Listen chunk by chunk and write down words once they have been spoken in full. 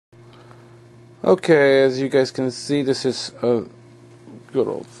Okay, as you guys can see, this is a good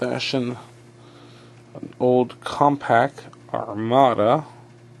old-fashioned old Compaq Armada.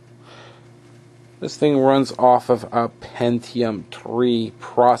 This thing runs off of a Pentium III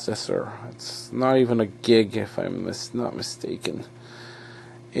processor. It's not even a gig, if I'm not mistaken.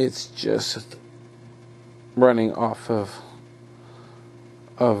 It's just running off of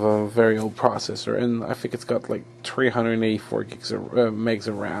a very old processor, and I think it's got like 384 megs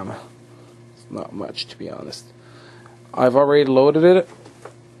of RAM. Not much, to be honest. I've already loaded it,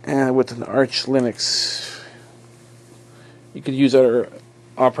 and with an Arch Linux. You could use other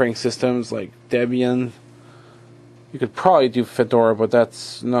operating systems like Debian. You could probably do Fedora, but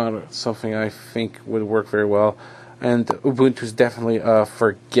that's not something I think would work very well. And Ubuntu is definitely a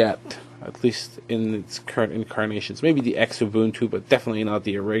forget, at least in its current incarnations. Maybe the X Ubuntu, but definitely not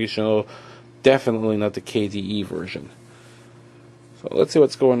the original. Definitely not the KDE version. So let's see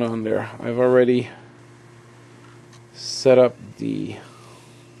what's going on there. I've already set up the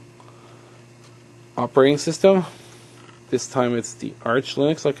operating system. This time it's the Arch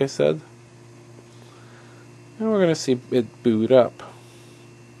Linux, like I said. And we're going to see it boot up.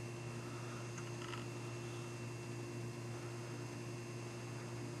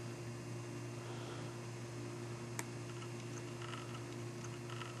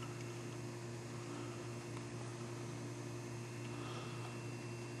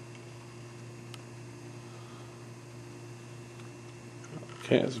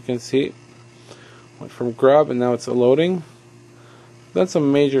 Okay, as you can see, went from grub and now it's loading. Done some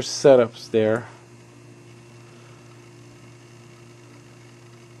major setups there.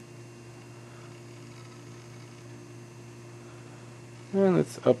 And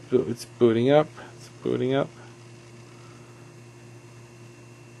it's booting up. It's booting up.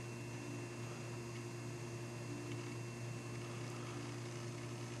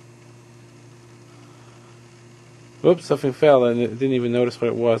 Oops, something fell and it didn't even notice what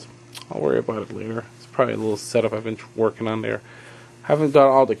it was. I'll worry about it later. It's probably a little setup I've been working on there. Haven't got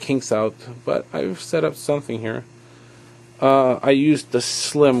all the kinks out, but I've set up something here. I used the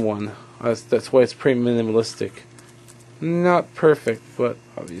slim one. That's why it's pretty minimalistic. Not perfect, but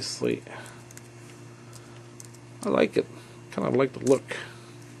obviously I like it. Kind of like the look.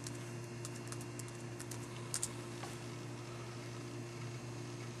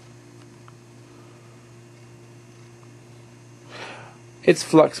 It's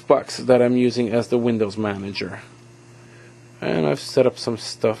Fluxbox that I'm using as the Windows manager. And I've set up some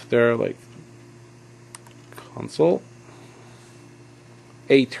stuff there like console.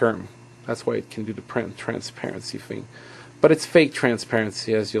 A term. That's why it can do the transparency thing. But it's fake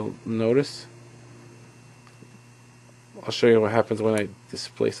transparency, as you'll notice. I'll show you what happens when I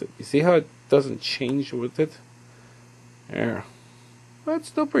displace it. You see how it doesn't change with it? There. Well, it's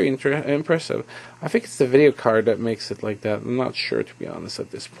still pretty impressive. I think it's the video card that makes it like that. I'm not sure, to be honest, at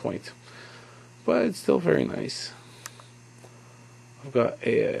this point. But it's still very nice. I've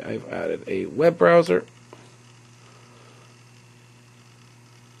added a web browser.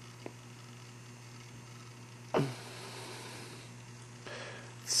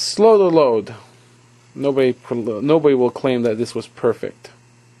 It's slow to load. Nobody will claim that this was perfect.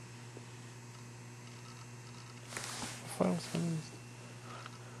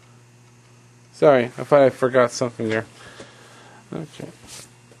 Sorry, I thought I forgot something there. Okay.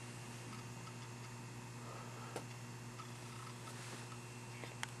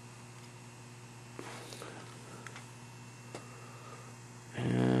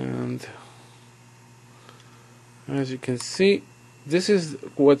 And as you can see, this is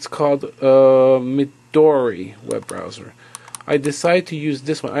what's called Midori web browser. I decided to use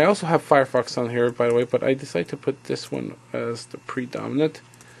this one. I also have Firefox on here, by the way, but I decided to put this one as the predominant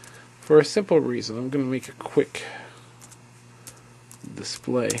for a simple reason. I'm going to make a quick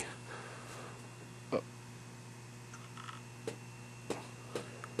display.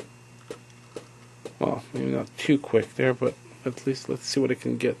 Well, maybe not too quick there, but at least let's see what I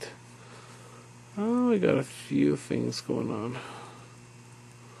can get. Oh, we got a few things going on.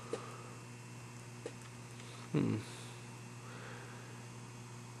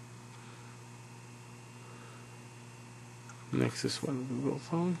 Next is one Google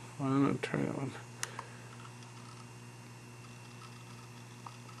phone. Why don't I turn it on?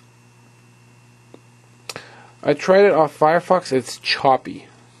 I tried it off Firefox. It's choppy,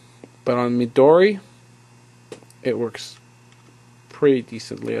 but on Midori, it works pretty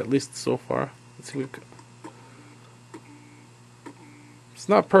decently, at least so far. Let's see. It's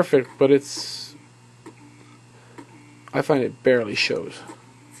not perfect, but I find it barely shows.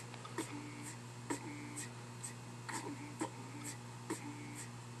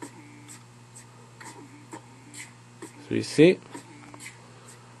 So you see,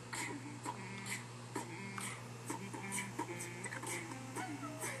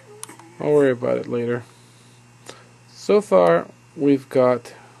 I'll worry about it later. So far, we've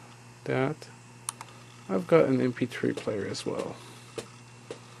got that. I've got an MP3 player as well.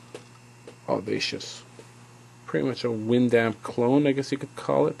 Audacious. Pretty much a Winamp clone, I guess you could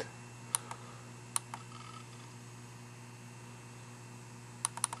call it.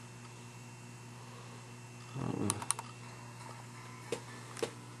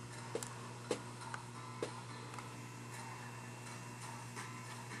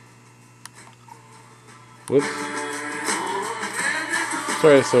 Whoops.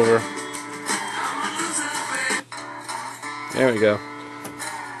 Try this over. There we go.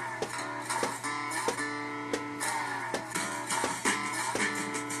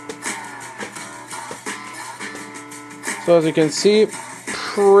 So as you can see,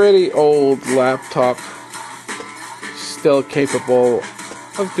 pretty old laptop, still capable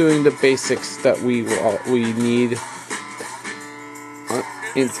of doing the basics that we need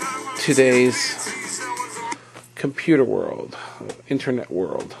in today's computer world, internet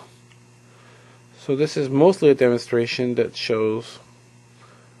world. So this is mostly a demonstration that shows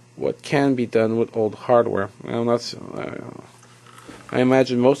what can be done with old hardware. I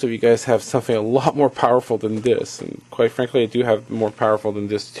imagine most of you guys have something a lot more powerful than this, and quite frankly I do have more powerful than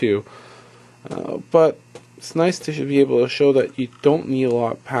this too. But it's nice to be able to show that you don't need a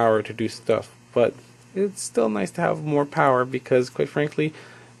lot of power to do stuff, but it's still nice to have more power, because quite frankly,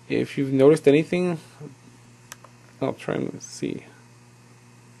 if you've noticed anything, I'll try and see.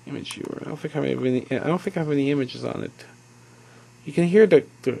 Image viewer. I don't think I have any images on it. You can hear the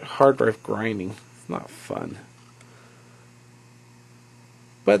hard drive grinding. It's not fun.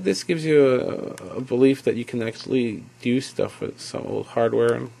 But this gives you a belief that you can actually do stuff with some old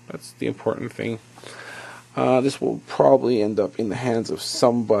hardware, and that's the important thing. This will probably end up in the hands of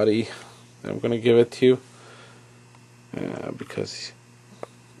somebody that I'm going to give it to, because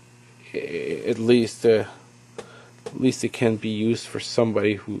at least it can be used for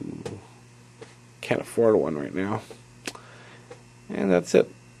somebody who can't afford one right now. And that's it.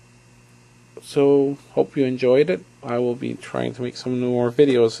 So, hope you enjoyed it. I will be trying to make some more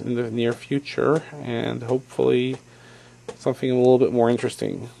videos in the near future, and hopefully something a little bit more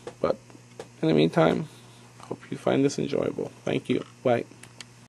interesting. But in the meantime, hope you find this enjoyable. Thank you. Bye.